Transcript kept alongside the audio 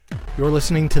You're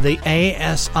listening to the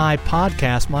ASI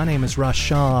Podcast. My name is Russ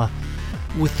Shaw.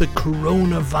 With the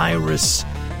coronavirus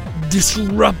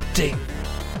disrupting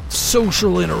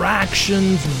social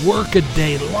interactions,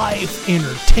 workaday life,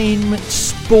 entertainment,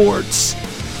 sports,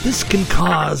 this can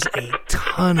cause a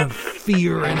ton of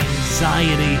fear and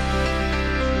anxiety,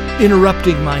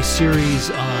 interrupting my series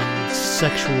on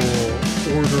sexual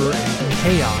order and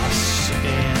chaos.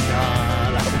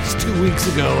 And that was 2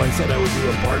 weeks ago. I said I would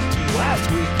do a part 2 last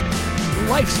week.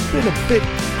 Life's been a bit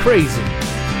crazy.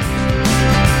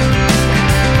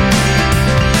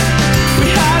 We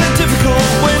had a difficult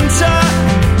winter.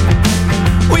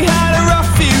 We had a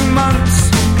rough few months.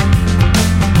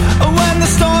 When the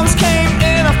storms came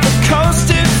in off the coast,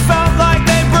 it felt like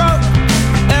they broke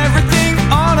everything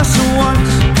on us at once.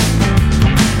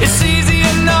 It's easy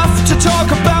enough to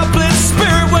talk about bliss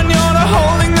spirit when you're not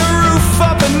holding the roof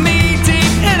up and knee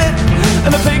deep in it.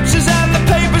 And the pictures and the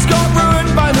papers got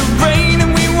ruined by the rain,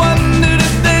 and we wondered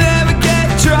if they'd ever get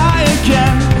dry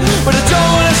again. But I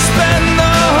don't want to spend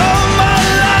the whole my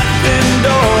life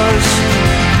indoors,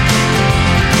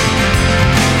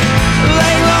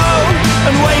 laying low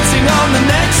and waiting on the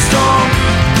next storm.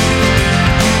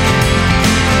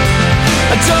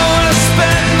 I don't want to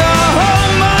spend the whole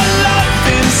my life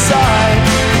inside.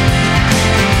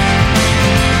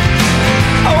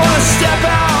 I want to step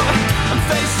out and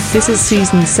face. This is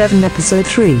season 7 episode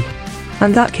 3.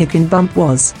 And that kickin' bump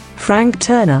was Frank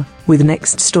Turner with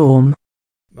Next Storm.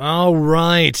 All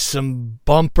right, some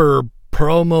bumper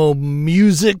promo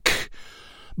music.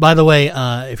 By the way,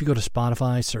 if you go to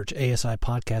Spotify, search ASI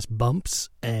Podcast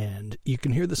Bumps, and you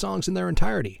can hear the songs in their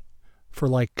entirety for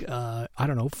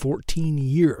 14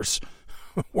 years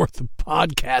worth of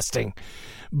podcasting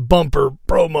bumper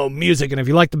promo music. And if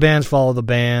you like the bands, follow the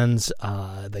bands.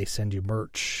 They send you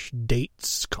merch,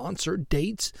 dates, concert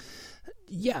dates.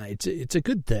 Yeah, it's a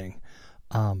good thing.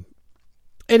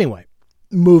 Anyway,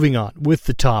 moving on with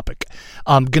the topic.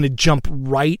 I'm going to jump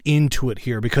right into it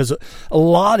here because a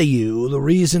lot of you, the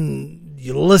reason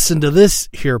you listen to this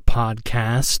here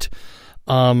podcast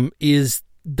is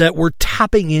that we're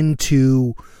tapping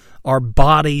into our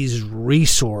body's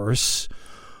resource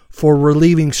for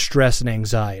relieving stress and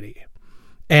anxiety.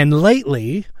 And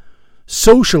lately,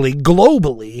 socially,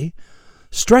 globally,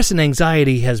 stress and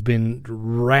anxiety has been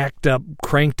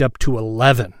cranked up to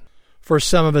 11. For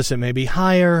some of us, it may be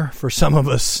higher. For some of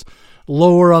us,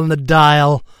 lower on the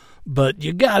dial. But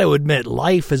you got to admit,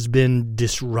 life has been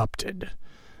disrupted.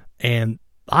 And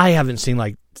I haven't seen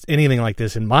anything like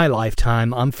this in my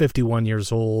lifetime. I'm 51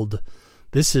 years old.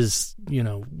 This is,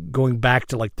 going back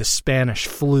to the Spanish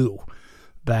flu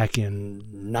back in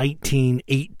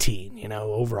 1918,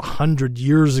 over 100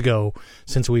 years ago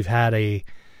since we've had a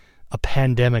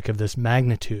pandemic of this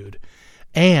magnitude.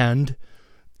 And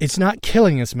it's not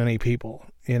killing as many people,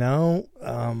 I don't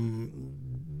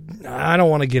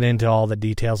want to get into all the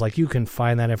details. You can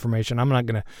find that information. I'm not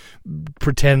going to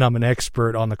pretend I'm an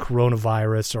expert on the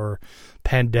coronavirus or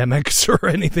pandemics or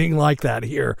anything like that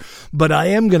here. But I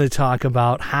am going to talk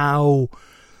about how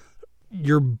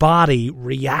your body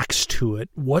reacts to it,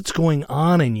 what's going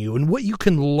on in you, and what you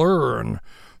can learn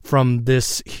from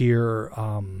this here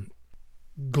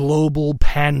global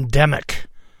pandemic.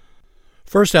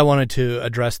 First, I wanted to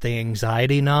address the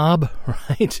anxiety knob,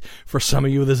 right? For some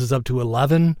of you, this is up to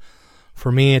 11.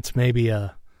 For me, it's maybe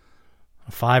a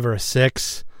 5 or a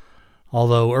 6.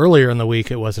 Although earlier in the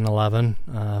week, it was an 11.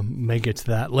 May get to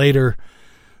that later.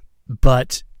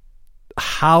 But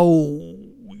how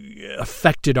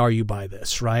affected are you by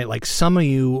this, right? Some of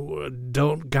you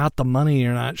don't got the money.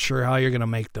 You're not sure how you're going to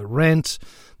make the rent,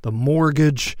 the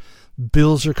mortgage.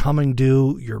 Bills are coming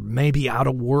due. You're maybe out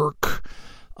of work.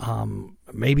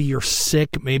 Maybe you're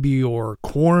sick. Maybe you're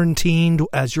quarantined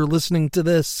as you're listening to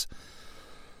this.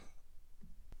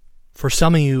 For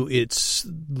some of you, it's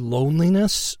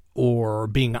loneliness or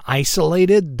being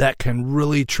isolated that can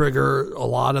really trigger a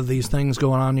lot of these things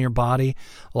going on in your body.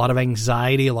 A lot of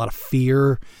anxiety, a lot of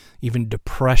fear, even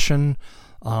depression.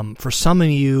 For some of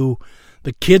you,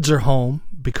 the kids are home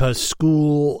because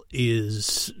school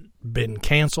is been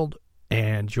canceled.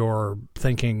 And you're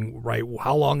thinking, right,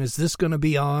 how long is this going to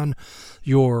be on?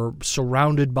 You're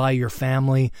surrounded by your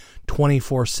family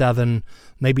 24/7,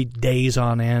 maybe days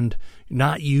on end. You're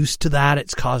not used to that.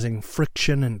 It's causing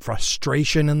friction and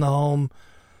frustration in the home.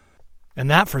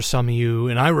 And that for some of you,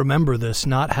 and I remember this,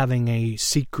 not having a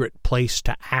secret place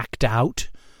to act out,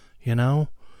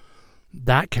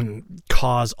 that can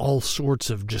cause all sorts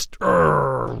of just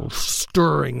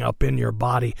stirring up in your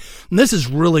body. And this is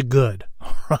really good,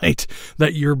 right?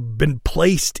 That you've been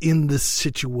placed in this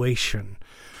situation.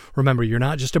 Remember, you're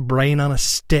not just a brain on a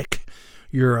stick.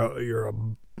 you're a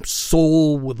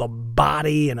soul with a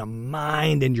body and a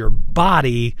mind, and your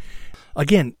body,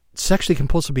 again, sexually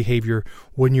compulsive behavior,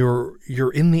 when you're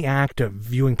in the act of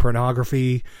viewing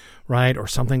pornography, right, or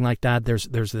something like that, there's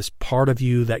this part of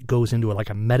you that goes into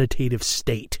a meditative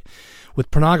state. With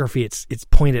pornography, it's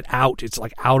pointed out. It's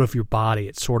like out of your body.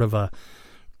 It's sort of a,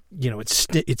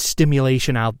 it's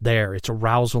stimulation out there. It's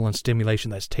arousal and stimulation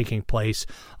that's taking place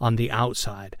on the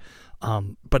outside.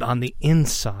 But on the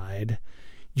inside,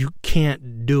 you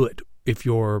can't do it if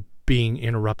you're being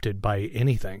interrupted by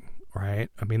anything, right?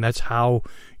 I mean, that's how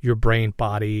your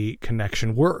brain-body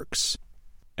connection works.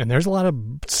 And there's a lot of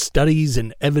studies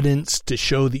and evidence to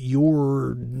show that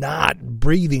you're not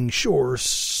breathing short,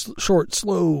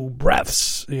 slow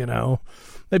breaths,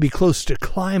 maybe close to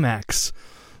climax.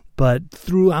 But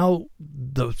throughout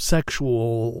the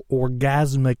sexual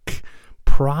orgasmic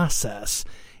process,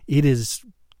 it is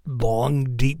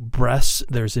long, deep breaths.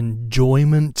 There's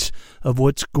enjoyment of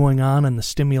what's going on and the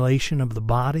stimulation of the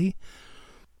body.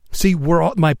 See,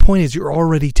 my point is you're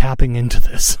already tapping into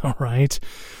this, all right?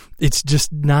 It's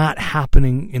just not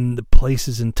happening in the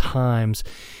places and times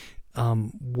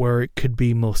where it could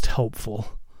be most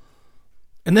helpful.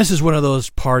 And this is one of those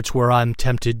parts where I'm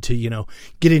tempted to,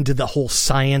 get into the whole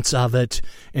science of it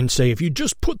and say, if you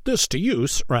just put this to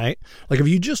use, right? Like if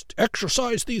you just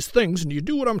exercise these things and you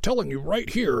do what I'm telling you right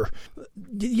here,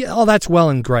 yeah, that's well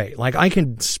and great. Like I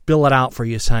can spill it out for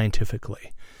you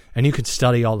scientifically and you can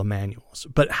study all the manuals.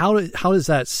 But how is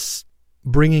that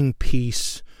bringing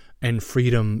peace and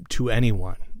freedom to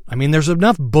anyone? I mean, there's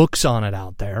enough books on it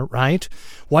out there, right?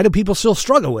 Why do people still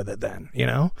struggle with it then,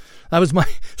 That was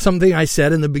something I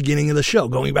said in the beginning of the show,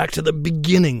 going back to the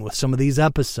beginning with some of these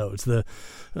episodes. The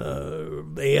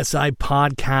ASI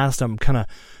podcast, I'm kind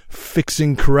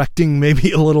of correcting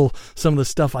maybe a little some of the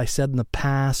stuff I said in the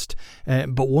past.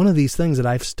 But one of these things that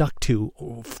I've stuck to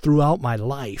throughout my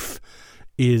life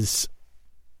is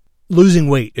losing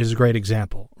weight is a great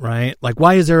example, right? Like,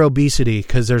 why is there obesity?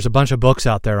 Because there's a bunch of books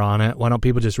out there on it. Why don't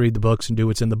people just read the books and do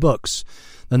what's in the books?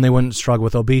 Then they wouldn't struggle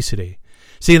with obesity.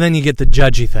 See, then you get the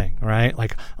judgy thing, right?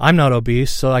 Like, I'm not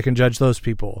obese, so I can judge those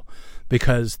people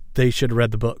because they should have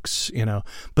read the books,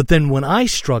 But then when I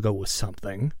struggle with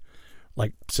something,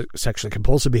 like sexually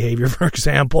compulsive behavior, for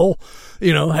example,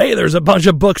 hey, there's a bunch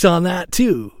of books on that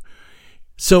too.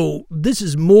 So this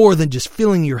is more than just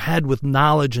filling your head with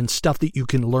knowledge and stuff that you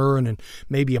can learn and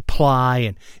maybe apply.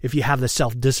 And if you have the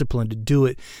self-discipline to do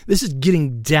it, this is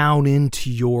getting down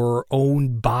into your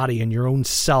own body and your own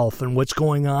self and what's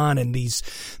going on in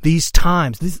these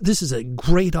times. This is a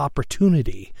great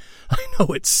opportunity. I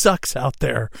know it sucks out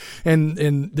there, and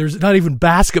there's not even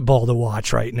basketball to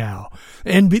watch right now.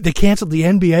 And they canceled the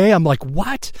NBA. I'm like,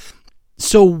 what?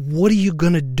 So what are you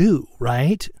going to do,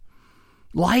 right?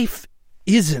 Life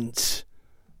isn't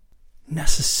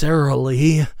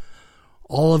necessarily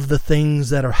all of the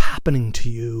things that are happening to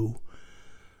you.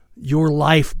 Your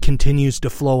life continues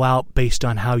to flow out based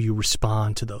on how you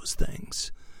respond to those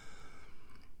things.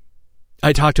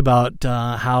 I talked about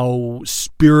how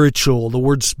spiritual, the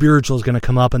word spiritual is going to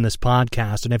come up in this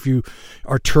podcast. And if you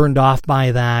are turned off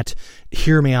by that,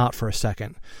 hear me out for a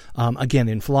second. Again,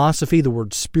 in philosophy, the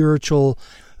word spiritual,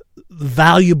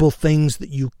 valuable things that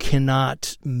you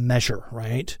cannot measure,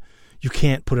 right? You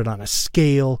can't put it on a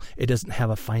scale. It doesn't have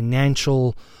a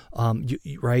financial,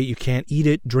 right? You can't eat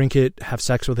it, drink it, have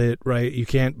sex with it, right? You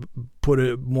can't put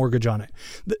a mortgage on it.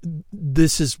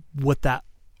 This is what that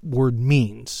word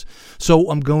means.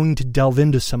 So I'm going to delve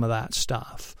into some of that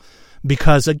stuff.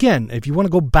 Because again, if you want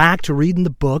to go back to reading the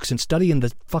books and studying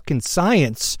the fucking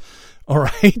science, all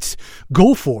right,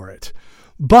 go for it.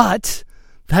 But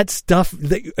that stuff,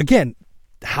 again,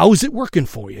 how's it working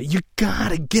for you? You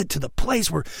got to get to the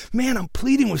place where, man, I'm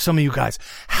pleading with some of you guys.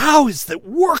 How is that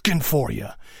working for you?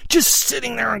 Just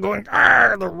sitting there and going,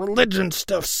 the religion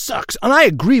stuff sucks. And I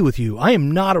agree with you. I am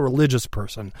not a religious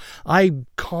person. I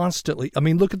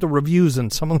look at the reviews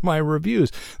and some of my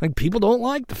reviews. Like, people don't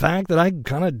like the fact that I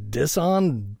kind of diss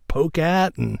on, poke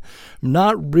at, and I'm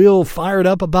not real fired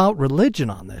up about religion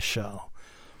on this show.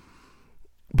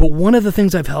 But one of the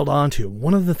things I've held on to,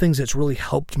 one of the things that's really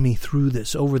helped me through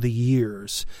this over the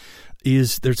years,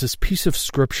 is there's this piece of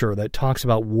scripture that talks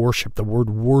about worship, the word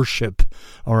worship,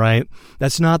 all right?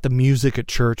 That's not the music at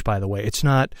church, by the way. It's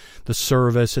not the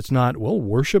service. It's not,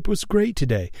 worship was great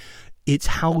today. It's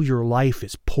how your life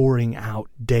is pouring out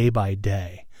day by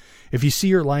day. If you see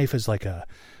your life as like a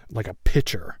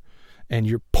pitcher and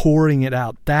you're pouring it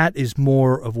out, that is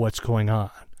more of what's going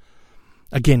on.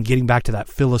 Again, getting back to that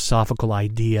philosophical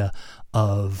idea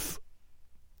of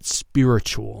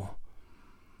spiritual.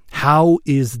 How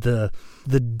is the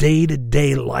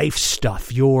day-to-day life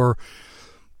stuff, your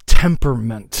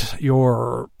temperament,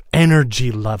 your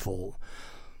energy level,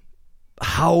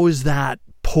 how is that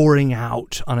pouring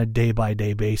out on a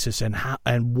day-by-day basis,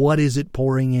 and what is it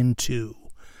pouring into?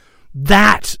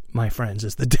 That, my friends,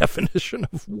 is the definition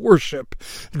of worship.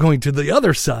 Going to the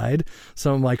other side,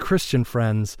 some of my Christian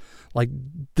friends, like,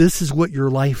 this is what your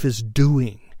life is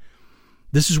doing.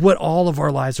 This is what all of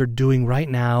our lives are doing right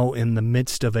now in the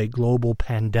midst of a global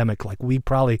pandemic, like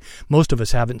most of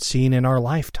us haven't seen in our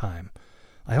lifetime.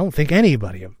 I don't think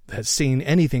anybody has seen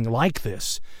anything like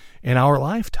this in our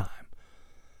lifetime.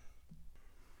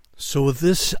 So with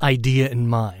this idea in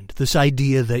mind, this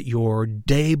idea that your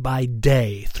day by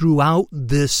day, throughout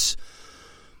this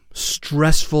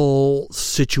stressful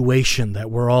situation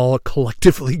that we're all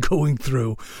collectively going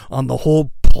through on the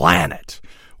whole planet,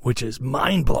 which is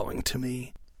mind-blowing to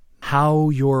me, how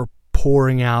you're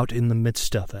pouring out in the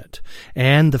midst of it.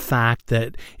 And the fact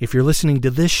that if you're listening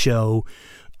to this show,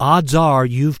 odds are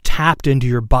you've tapped into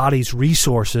your body's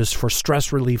resources for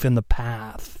stress relief in the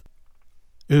past.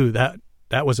 Ooh, that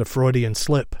was a Freudian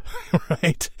slip,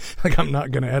 right? Like, I'm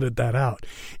not going to edit that out.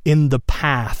 In the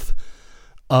path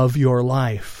of your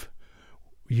life,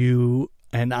 you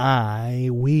and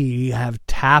we have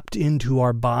tapped into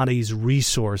our body's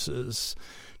resources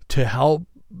to help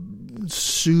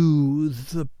soothe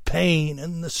the pain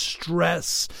and the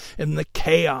stress and the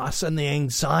chaos and the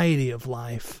anxiety of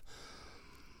life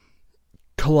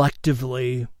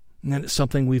collectively. And it's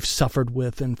something we've suffered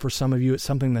with, and for some of you it's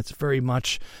something that's very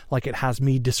much like it has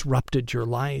me disrupted your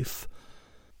life.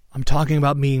 I'm talking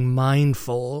about being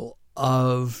mindful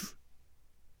of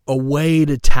a way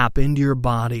to tap into your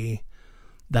body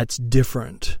that's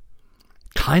different,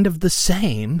 kind of the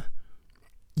same,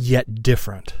 yet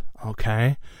different,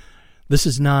 okay? This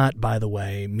is not, by the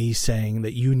way, me saying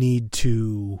that you need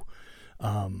to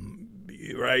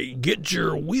get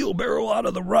your wheelbarrow out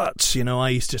of the ruts. You know, I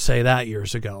used to say that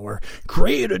years ago, or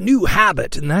create a new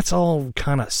habit, and that's all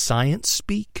kind of science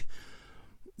speak.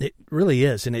 It really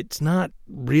is, and it's not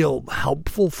real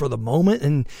helpful for the moment.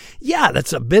 And yeah,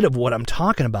 that's a bit of what I'm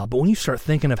talking about, but when you start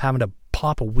thinking of having to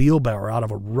pop a wheelbarrow out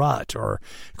of a rut or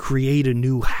create a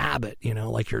new habit, you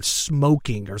know, like you're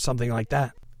smoking or something like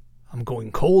that, I'm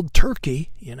going cold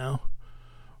turkey, you know,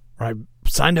 or I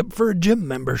signed up for a gym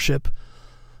membership.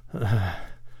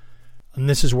 And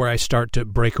this is where I start to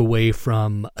break away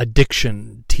from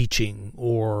addiction teaching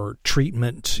or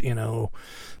treatment. You know,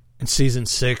 in season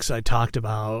 6, I talked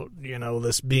about, you know,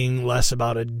 this being less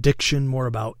about addiction, more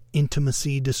about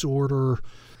intimacy disorder,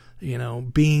 you know,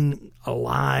 being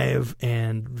alive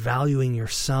and valuing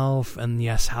yourself, and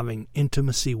yes, having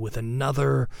intimacy with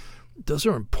another. Those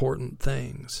are important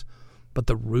things. But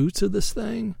the roots of this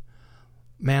thing,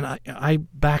 man, I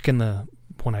back in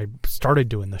when I started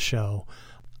doing the show,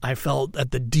 I felt at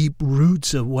the deep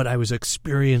roots of what I was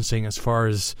experiencing as far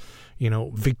as, you know,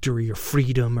 victory or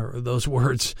freedom, or those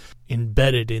words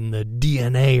embedded in the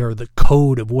DNA or the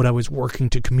code of what I was working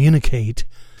to communicate.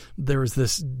 There was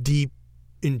this deep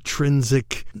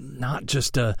intrinsic, not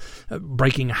just a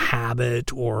breaking a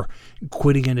habit or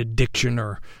quitting an addiction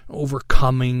or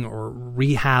overcoming or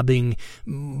rehabbing,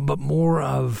 but more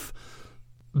of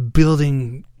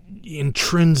building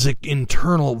intrinsic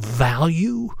internal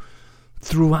value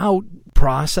throughout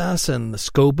process and the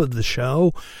scope of the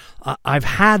show. I've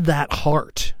had that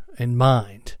heart and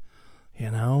mind, you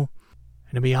know,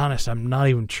 and to be honest, I'm not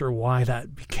even sure why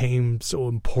that became so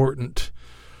important.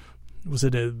 Was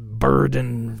it a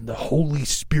burden the Holy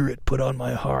Spirit put on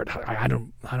my heart? I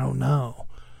don't know.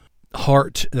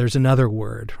 Heart, there's another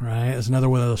word, right? There's another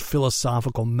one of those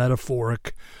philosophical,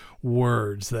 metaphoric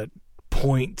words that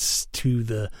points to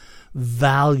the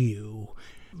value,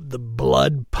 the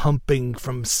blood pumping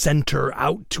from center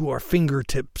out to our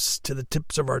fingertips, to the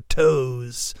tips of our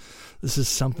toes. This is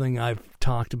something I've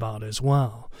talked about as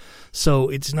well. So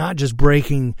it's not just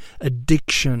breaking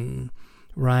addiction,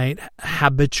 right?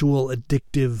 Habitual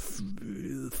addictive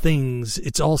things.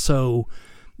 It's also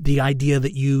the idea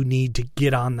that you need to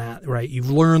get on that, right?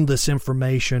 You've learned this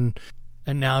information,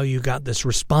 and now you got this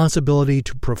responsibility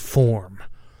to perform.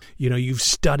 You know, you've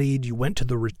studied, you went to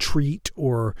the retreat,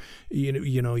 or,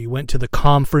 you know, you went to the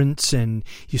conference and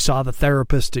you saw the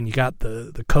therapist and you got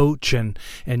the coach, and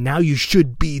now you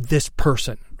should be this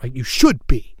person, right? You should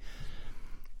be.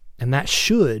 And that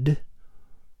should,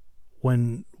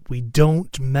 when we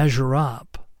don't measure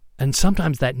up, and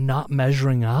sometimes that not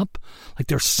measuring up, like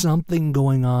there's something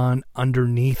going on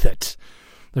underneath it.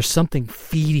 There's something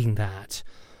feeding that.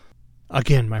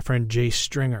 Again, my friend Jay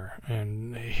Stringer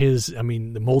and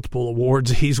the multiple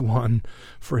awards he's won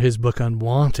for his book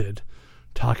Unwanted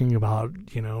talking about,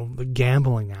 the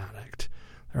gambling addict.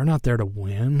 They're not there to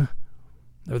win.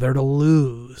 They're there to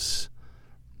lose.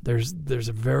 There's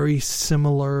a very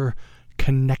similar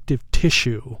connective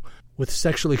tissue with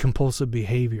sexually compulsive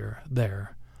behavior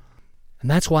there. And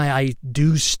that's why I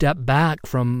do step back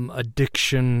from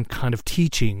addiction kind of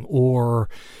teaching, or,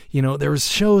 there was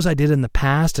shows I did in the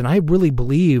past, and I really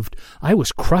believed I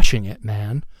was crushing it,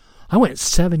 man. I went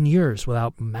 7 years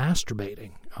without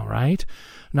masturbating, all right?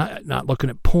 Not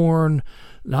looking at porn,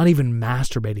 not even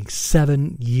masturbating,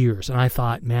 7 years. And I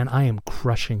thought, man, I am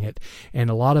crushing it.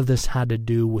 And a lot of this had to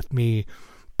do with me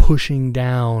pushing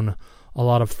down a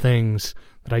lot of things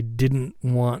that I didn't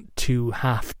want to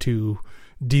have to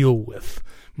deal with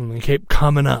when they kept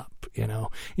coming up.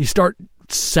 You start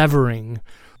severing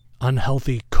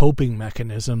unhealthy coping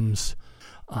mechanisms.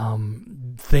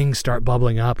 Things start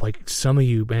bubbling up. Like some of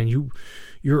you, man,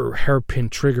 you're hairpin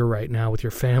trigger right now with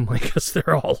your family because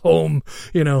they're all home,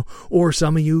 or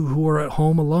some of you who are at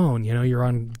home alone, you're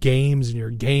on games and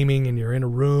you're gaming and you're in a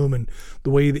room, and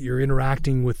the way that you're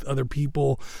interacting with other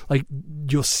people, like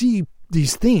you'll see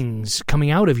these things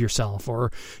coming out of yourself,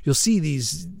 or you'll see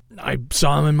these, I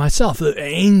saw them in myself, the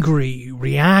angry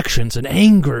reactions and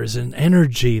angers and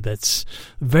energy that's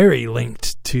very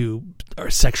linked to our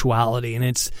sexuality, and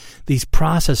it's these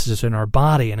processes in our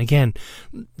body. And again,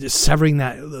 severing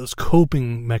those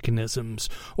coping mechanisms,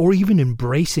 or even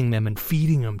embracing them and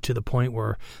feeding them to the point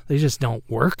where they just don't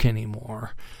work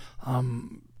anymore.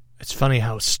 It's funny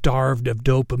how starved of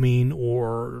dopamine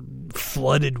or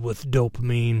flooded with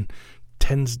dopamine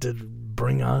tends to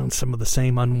bring on some of the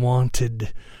same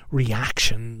unwanted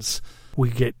reactions.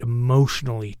 We get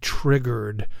emotionally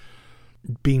triggered.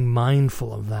 Being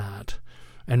mindful of that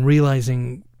and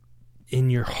realizing in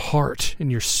your heart,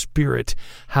 in your spirit,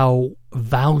 how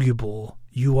valuable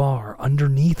you are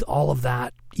underneath all of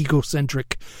that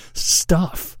egocentric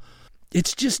stuff.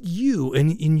 It's just you,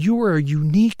 and you are a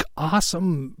unique,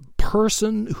 awesome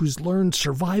person who's learned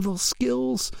survival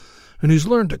skills and who's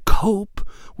learned to cope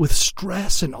with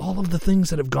stress and all of the things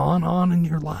that have gone on in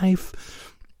your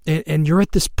life. And you're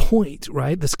at this point,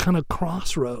 right? This kind of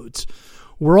crossroads.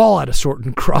 We're all at a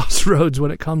certain crossroads when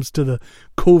it comes to the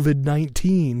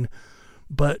COVID-19.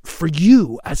 But for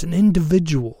you as an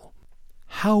individual,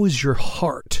 how is your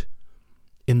heart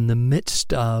in the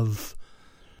midst of,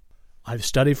 I've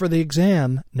studied for the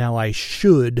exam, now I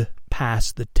should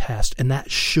pass the test? And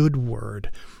that should word,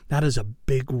 that is a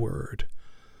big word.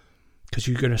 Because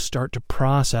you're going to start to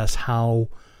process how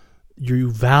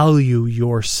you value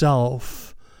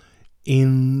yourself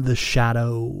in the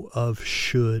shadow of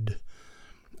should.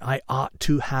 I ought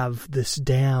to have this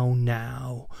down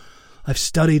now. I've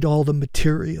studied all the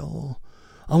material.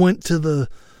 I went to the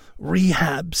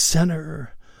rehab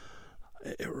center.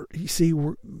 You see,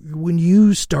 when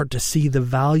you start to see the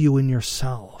value in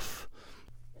yourself,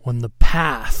 when the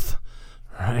path,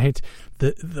 right,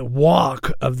 the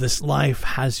walk of this life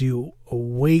has you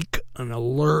awake and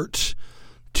alert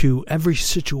to every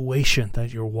situation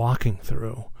that you're walking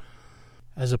through,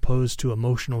 as opposed to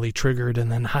emotionally triggered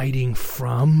and then hiding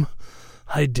from.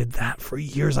 I did that for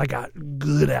years. I got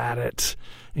good at it,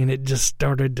 and it just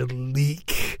started to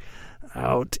leak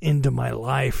out into my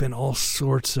life in all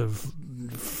sorts of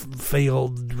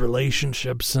failed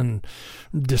relationships and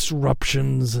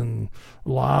disruptions and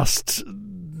lost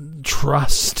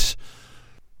trust.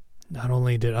 Not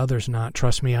only did others not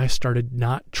trust me, I started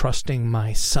not trusting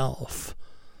myself.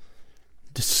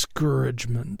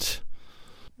 Discouragement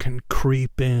can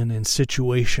creep in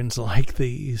situations like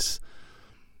these.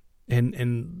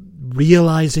 And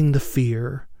realizing the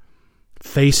fear,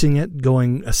 facing it,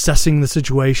 assessing the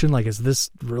situation, like, is this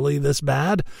really this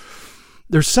bad?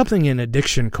 There's something in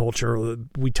addiction culture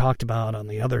we talked about on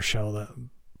the other show, the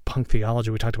Punk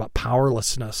Theology. We talked about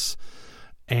powerlessness,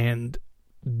 and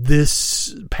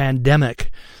this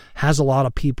pandemic has a lot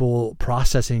of people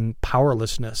processing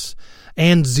powerlessness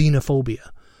and xenophobia.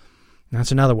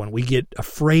 That's another one. We get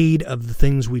afraid of the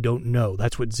things we don't know.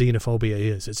 That's what xenophobia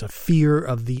is. It's a fear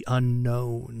of the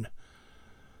unknown.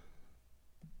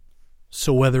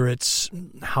 So whether it's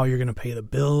how you're going to pay the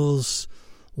bills,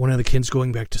 one of the kids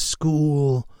going back to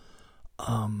school,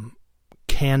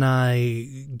 can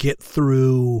I get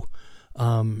through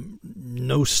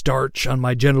no starch on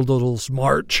my genitals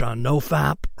march on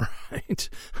NoFap, right?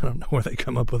 I don't know where they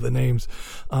come up with the names.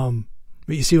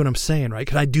 But you see what I'm saying, right?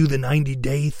 Could I do the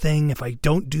 90-day thing? If I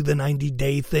don't do the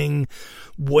 90-day thing,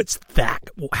 what's that?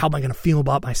 How am I going to feel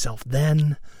about myself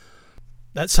then?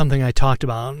 That's something I talked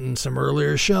about in some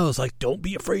earlier shows. Like, don't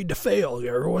be afraid to fail.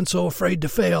 Everyone's so afraid to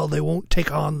fail, they won't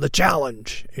take on the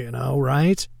challenge,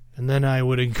 right? And then I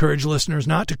would encourage listeners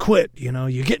not to quit.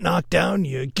 You get knocked down,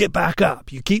 you get back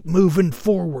up. You keep moving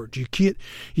forward. You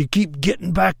keep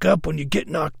getting back up when you get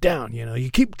knocked down.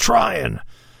 You keep trying.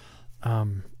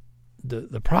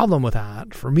 The problem with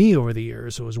that, for me over the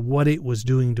years, was what it was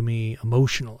doing to me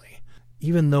emotionally,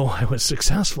 even though I was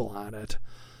successful at it.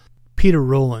 Peter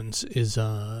Rollins is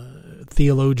a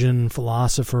theologian,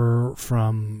 philosopher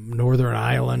from Northern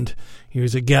Ireland. He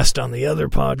was a guest on the other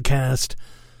podcast.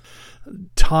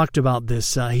 Talked about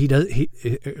this.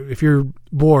 If you're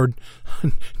bored,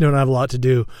 don't have a lot to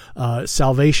do.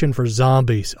 Salvation for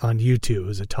Zombies on YouTube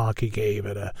is a talk he gave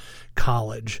at a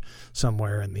college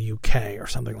somewhere in the UK or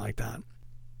something like that.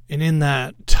 And in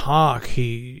that talk,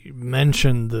 he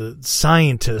mentioned the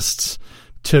scientists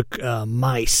took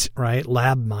mice, right,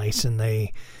 lab mice, and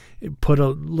they put a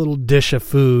little dish of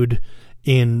food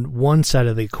in one side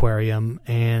of the aquarium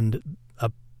and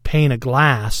a pane of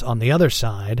glass on the other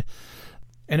side.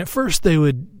 And at first they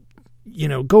would,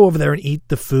 go over there and eat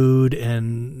the food,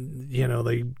 and,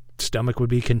 their stomach would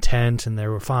be content and they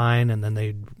were fine, and then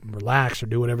they'd relax or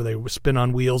do whatever they spin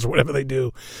on wheels or whatever they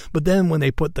do. But then when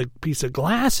they put the piece of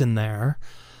glass in there,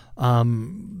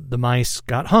 the mice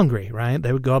got hungry, right?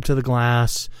 They would go up to the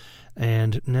glass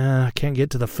and, I can't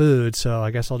get to the food, so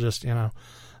I guess I'll just,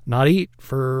 not eat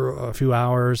for a few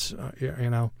hours,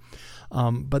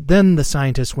 But then the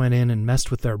scientists went in and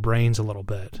messed with their brains a little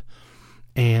bit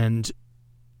and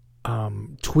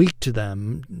tweaked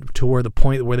them to the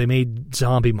point where they made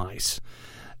zombie mice.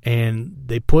 And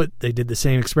they did the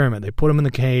same experiment. They put them in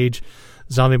the cage.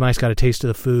 Zombie mice got a taste of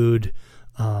the food,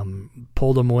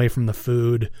 pulled them away from the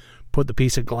food, put the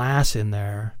piece of glass in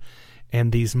there,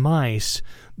 and these mice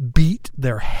beat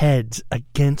their heads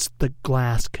against the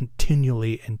glass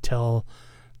continually until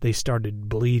they started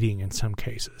bleeding in some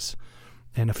cases.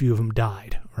 And a few of them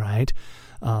died, right?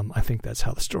 I think that's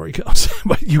how the story goes.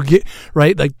 But you get,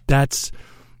 right? Like, that's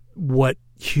what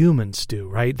humans do,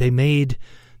 right? They made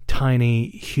tiny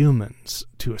humans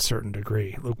to a certain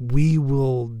degree. Look, we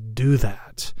will do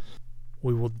that.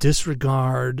 We will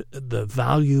disregard the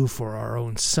value for our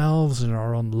own selves and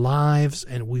our own lives,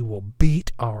 and we will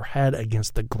beat our head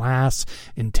against the glass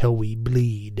until we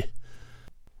bleed.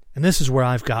 And this is where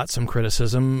I've got some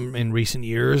criticism in recent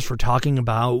years for talking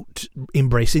about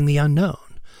embracing the unknown.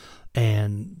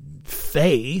 And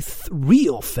faith,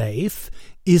 real faith,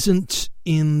 isn't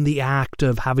in the act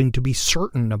of having to be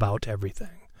certain about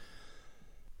everything.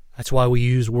 That's why we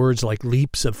use words like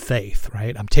leaps of faith,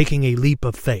 right? I'm taking a leap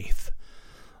of faith.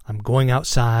 I'm going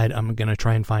outside. I'm going to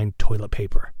try and find toilet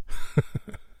paper.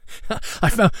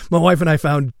 My wife and I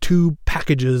found 2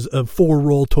 packages of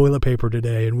 4-roll toilet paper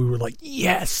today, and we were like,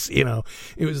 yes, it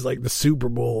was like the Super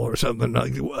Bowl or something.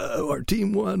 Like, whoa, our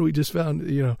team won. We just found,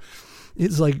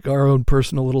 it's like our own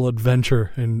personal little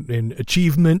adventure and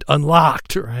achievement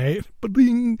unlocked, right? But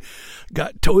we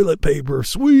got toilet paper,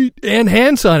 sweet, and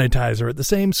hand sanitizer at the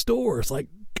same store. It's like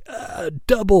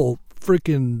double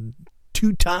freaking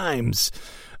 2 times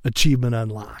achievement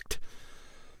unlocked.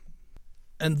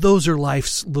 And those are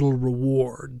life's little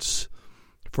rewards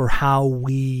for how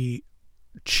we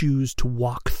choose to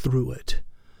walk through it.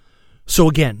 So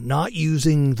again, not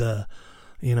using the,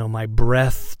 my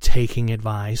breathtaking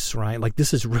advice, right? Like,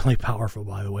 this is really powerful,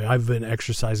 by the way. I've been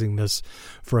exercising this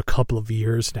for a couple of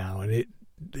years now, and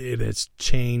it has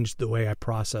changed the way I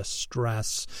process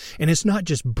stress. And it's not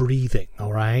just breathing,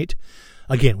 all right?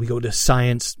 Again, we go to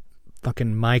Science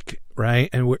fucking Mike, right?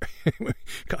 And we're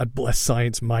God bless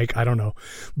Science Mike. I don't know,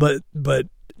 but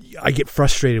I get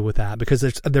frustrated with that because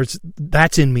there's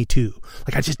that's in me too.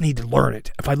 Like, I just need to learn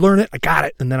it. If I learn it, I got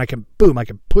it, and then I can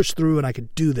push through and I can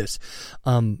do this.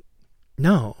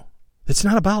 No, it's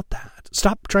not about that.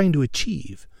 Stop trying to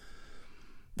achieve.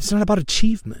 It's not about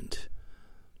achievement.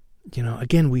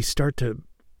 Again, we start to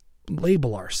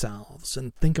label ourselves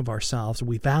and think of ourselves, and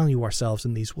we value ourselves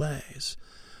in these ways.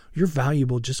 You're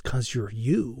valuable just because you're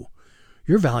you.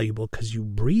 You're valuable because you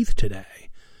breathe today.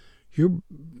 Your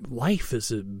life is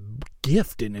a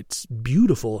gift, and it's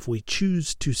beautiful if we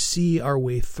choose to see our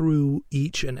way through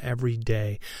each and every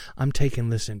day. I'm taking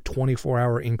this in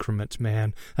 24-hour increments,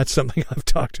 man. That's something I've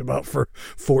talked about for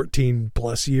 14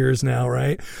 plus years now,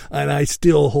 right? And I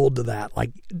still hold to that.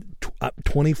 Like,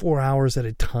 24 hours at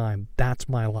a time, that's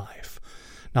my life.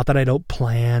 Not that I don't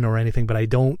plan or anything, but I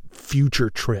don't future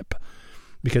trip.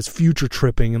 Because future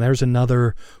tripping, and there's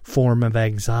another form of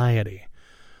anxiety.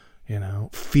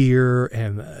 Fear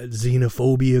and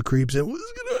xenophobia creeps in.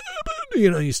 What's going to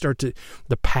happen? You start to,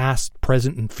 the past,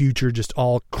 present, and future just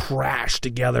all crash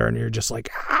together, and you're just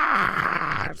like,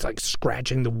 it's like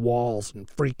scratching the walls and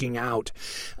freaking out.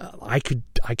 I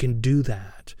can do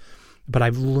that. But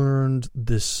I've learned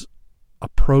this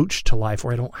approach to life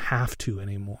where I don't have to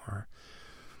anymore.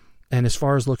 And as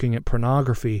far as looking at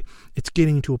pornography, it's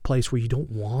getting to a place where you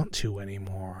don't want to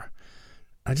anymore.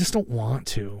 I just don't want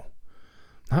to.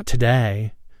 Not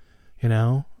today,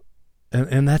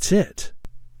 and that's it.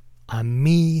 I'm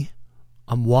me.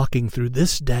 I'm walking through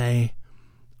this day.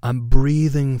 I'm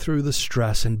breathing through the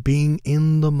stress and being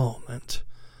in the moment.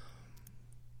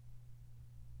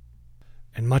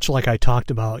 And much like I talked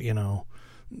about,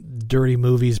 dirty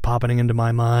movies popping into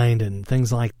my mind and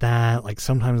things like that, like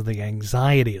sometimes the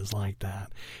anxiety is like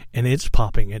that, and it's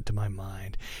popping into my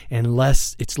mind. And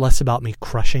it's less about me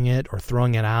crushing it or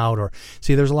throwing it out, or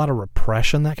see, there's a lot of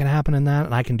repression that can happen in that,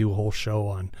 and I can do a whole show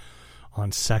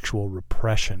on sexual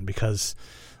repression because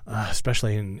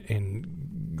especially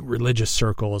in religious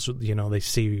circles, they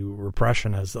see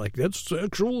repression as like, that's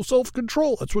sexual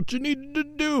self-control. That's what you need to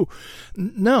do.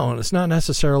 No, it's not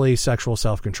necessarily sexual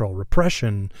self-control.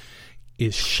 Repression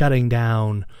is shutting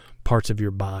down parts of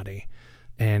your body,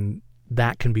 and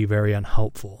that can be very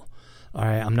unhelpful. All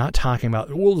right, I'm not talking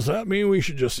about, well, does that mean we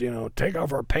should just, take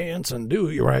off our pants and do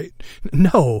it, right?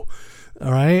 No.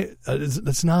 All right,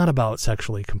 it's not about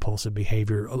sexually compulsive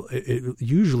behavior. It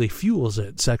usually fuels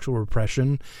it. Sexual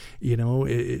repression,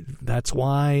 that's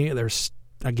why there's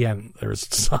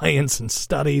science and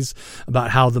studies about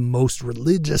how the most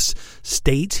religious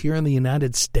states here in the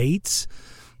United States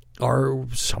are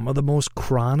some of the most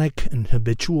chronic and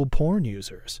habitual porn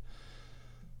users.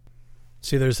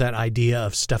 See, there's that idea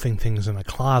of stuffing things in a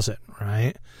closet,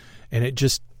 right? And it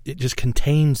just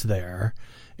contains there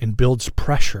and builds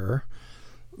pressure.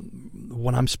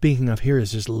 What I'm speaking of here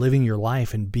is just living your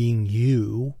life and being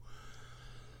you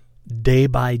day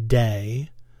by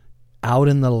day out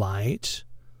in the light.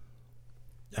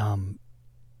 I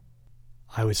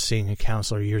was seeing a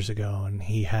counselor years ago, and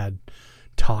he had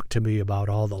talked to me about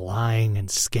all the lying and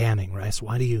scamming, right? So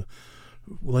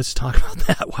let's talk about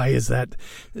that. Why is that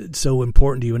so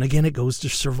important to you? And again, it goes to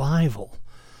survival.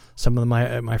 Some of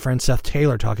my friend Seth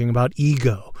Taylor talking about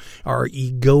ego, our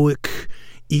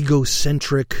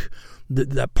egocentric,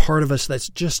 that part of us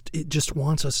it just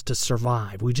wants us to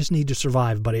survive. We just need to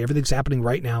survive, buddy. Everything's happening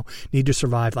right now. Need to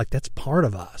survive. Like, that's part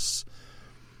of us.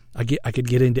 I could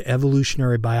get into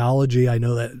evolutionary biology. I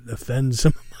know that offends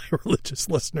some of my religious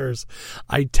listeners.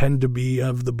 I tend to be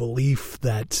of the belief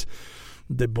that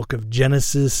the book of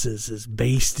Genesis is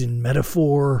based in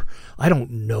metaphor. I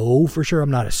don't know for sure.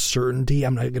 I'm not a certainty.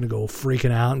 I'm not going to go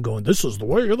freaking out and going, this is the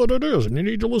way that it is, and you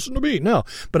need to listen to me. No,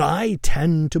 but I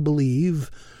tend to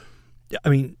believe,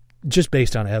 just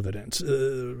based on evidence,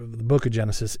 the book of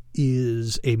Genesis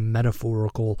is a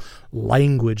metaphorical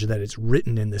language that is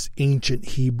written in this ancient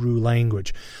Hebrew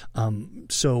language.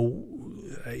 So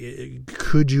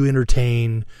could you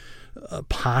entertain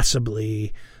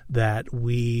possibly that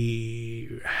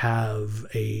we have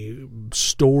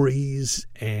stories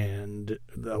and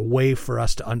a way for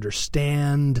us to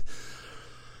understand,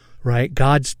 right?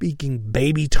 God speaking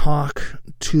baby talk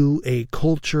to a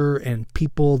culture and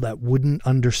people that wouldn't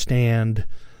understand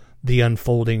the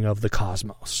unfolding of the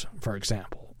cosmos, for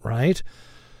example, right?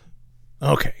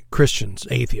 Okay, Christians,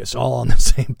 atheists, all on the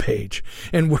same page.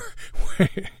 And we're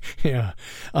you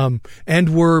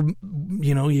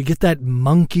get that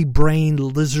monkey brain,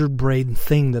 lizard brain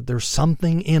thing that there's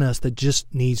something in us that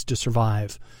just needs to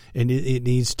survive. And it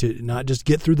needs to not just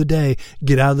get through the day,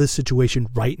 get out of this situation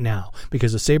right now.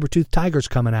 Because a saber-toothed tiger's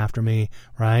coming after me,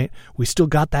 right? We still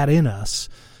got that in us.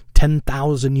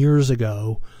 10,000 years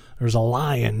ago, there's a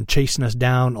lion chasing us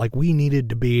down. Like, we needed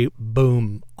to be,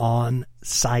 boom, on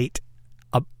site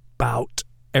about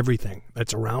everything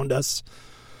that's around us,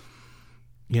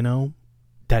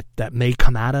 that may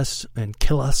come at us and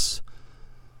kill us,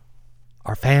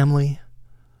 our family,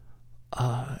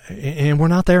 and we're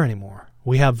not there anymore.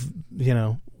 We have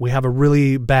a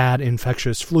really bad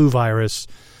infectious flu virus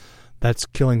that's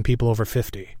killing people over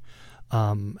 50,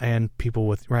 and people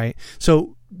with, right?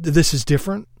 So this is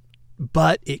different,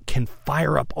 but it can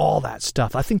fire up all that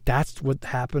stuff. I think that's what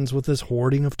happens with this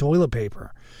hoarding of toilet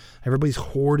paper. Everybody's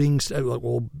hoarding,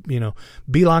 well,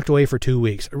 be locked away for 2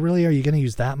 weeks. Really, are you going to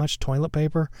use that much toilet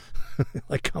paper?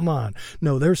 Like, come on.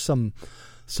 No, there's some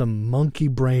monkey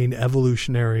brain,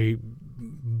 evolutionary,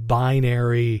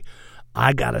 binary,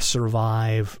 I got to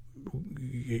survive,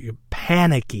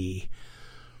 panicky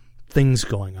things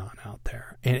going on out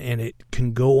there. And it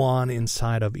can go on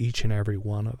inside of each and every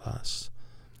one of us.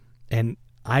 And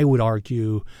I would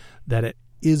argue that it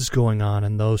is going on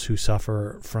in those who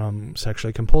suffer from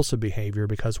sexually compulsive behavior,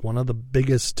 because one of the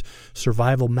biggest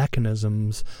survival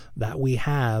mechanisms that we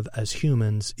have as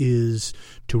humans is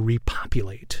to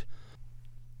repopulate.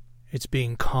 It's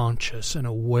being conscious and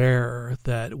aware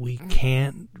that we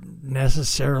can't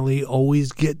necessarily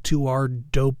always get to our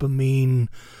dopamine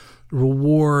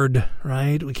reward,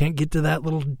 right? We can't get to that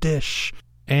little dish.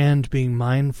 And being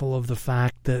mindful of the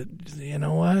fact that, you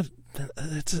know what,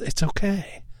 it's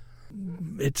okay.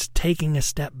 It's taking a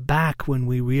step back when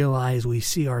we realize we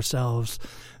see ourselves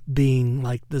being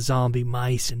like the zombie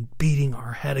mice and beating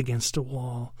our head against a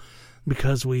wall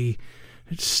because we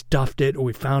stuffed it, or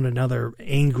we found another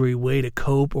angry way to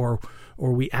cope, or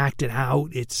we acted out.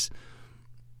 It's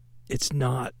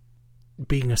not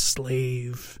being a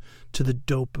slave to the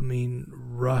dopamine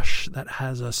rush that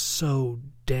has us so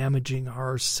damaging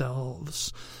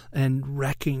ourselves and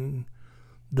wrecking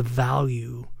the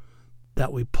value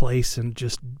that we place in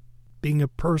just being a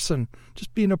person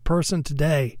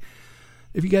today.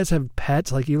 If you guys have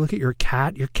pets, like you look at your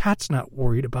cat's not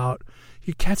worried about,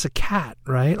 your cat's a cat,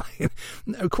 right?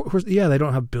 Of course, yeah, they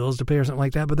don't have bills to pay or something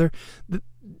like that, but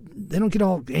they don't get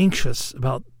all anxious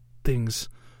about things,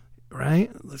 right?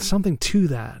 There's something to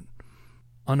that.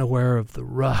 Unaware of the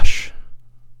rush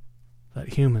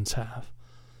that humans have.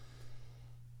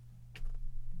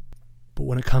 But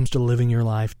when it comes to living your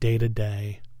life day to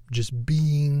day, just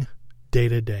being day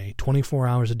to day, 24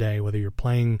 hours a day, whether you're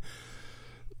playing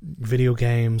video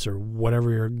games or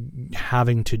whatever you're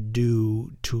having to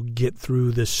do to get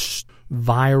through this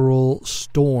viral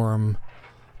storm,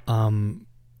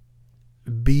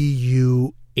 be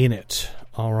you in it,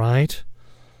 all right?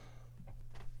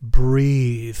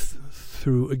 Breathe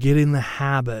through, get in the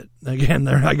habit. Again,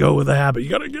 there I go with the habit. You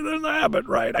got to get in the habit,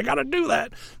 right? I got to do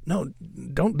that. No,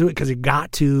 don't do it because you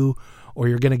got to, or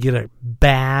you're going to get a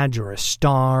badge or a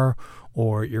star,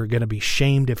 or you're going to be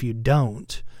shamed if you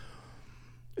don't.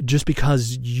 Just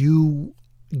because you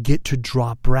get to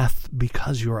draw breath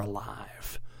because you're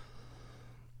alive.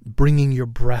 Bringing your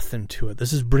breath into it.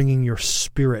 This is bringing your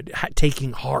spirit,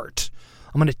 taking heart.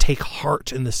 I'm going to take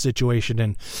heart in this situation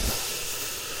and...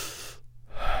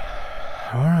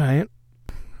 All right.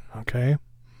 Okay.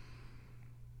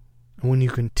 And when you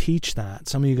can teach that,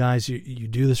 some of you guys, you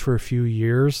do this for a few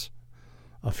years,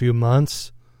 a few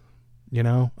months,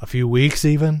 a few weeks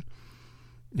even.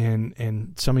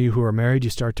 And some of you who are married, you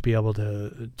start to be able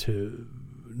to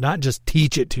not just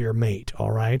teach it to your mate,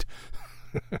 all right?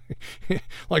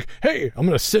 Like, hey, I'm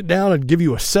going to sit down and give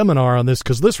you a seminar on this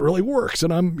because this really works.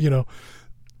 And I'm,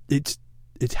 it's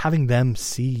having them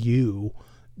see you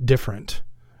different.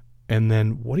 And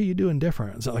then what are you doing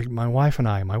different? So like my wife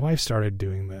started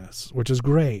doing this, which is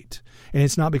great. And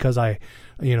it's not because I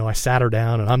sat her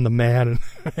down and I'm the man and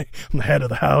I'm the head of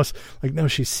the house. Like, no,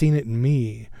 she's seen it in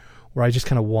me where I just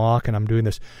kind of walk and I'm doing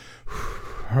this,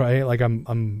 right? Like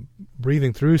I'm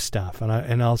breathing through stuff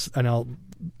and I'll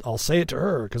say it to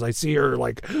her because I see her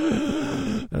like,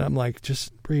 and I'm like,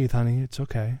 just breathe, honey. It's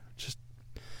okay. Just,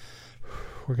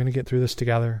 we're going to get through this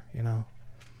together,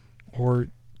 or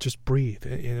just breathe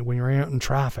when you're out in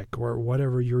traffic or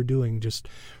whatever you're doing. Just,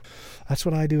 that's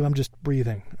what I do. I'm just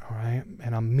breathing. All right.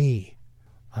 And I'm me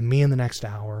in the next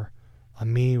hour.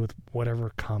 I'm me with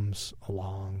whatever comes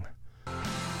along.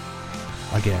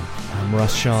 Again, I'm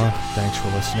Russ Shaw. Thanks for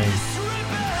listening.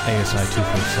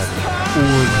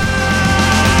 ASI247.org.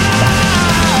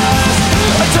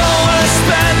 I don't want to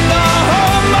spend the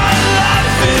whole my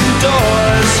life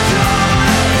indoors.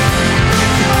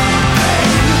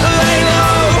 Lay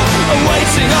low,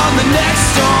 waiting on the next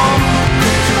storm.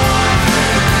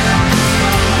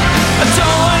 I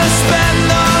don't want to spend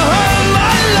the whole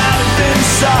my life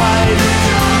inside.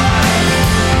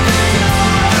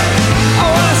 I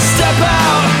want to step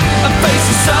out and face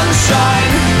the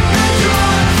sunshine.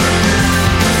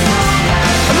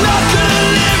 I'm not gonna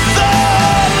live the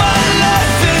whole my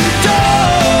life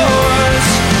indoors.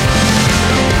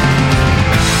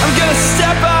 I'm gonna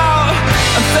step out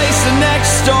and face the next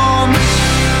storm.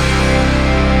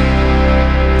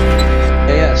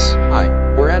 ASI,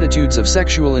 or Attitudes of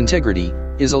Sexual Integrity,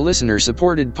 is a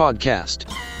listener-supported podcast.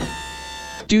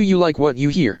 Do you like what you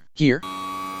hear here?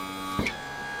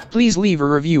 Please leave a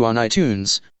review on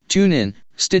iTunes, TuneIn,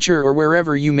 Stitcher, or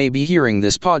wherever you may be hearing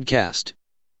this podcast.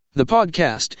 The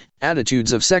podcast,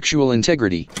 Attitudes of Sexual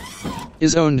Integrity,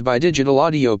 is owned by Digital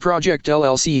Audio Project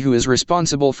LLC, who is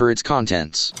responsible for its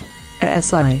contents.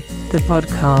 ASI, the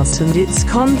podcast and its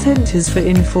content is for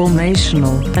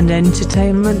informational and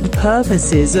entertainment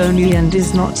purposes only and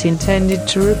is not intended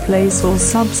to replace or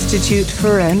substitute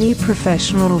for any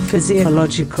professional,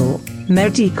 physiological,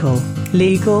 medical,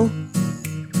 legal,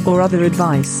 or other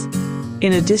advice.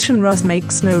 In addition, Russ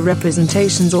makes no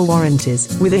representations or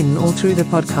warranties within or through the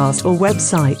podcast or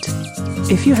website.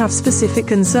 If you have specific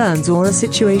concerns or a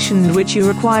situation in which you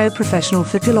require professional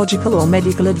physiological or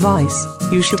medical advice,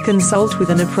 you should consult with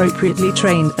an appropriately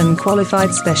trained and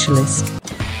qualified specialist.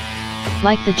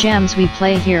 Like the jams we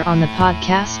play here on the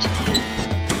podcast?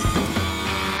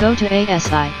 Go to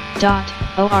asi.org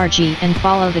and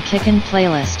follow the Kickin'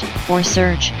 playlist, or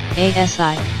search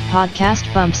ASI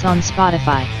Podcast Bumps on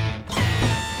Spotify.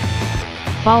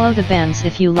 Follow the bands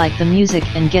if you like the music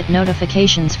and get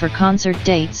notifications for concert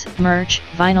dates, merch,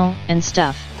 vinyl, and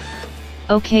stuff.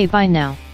 Okay, bye now.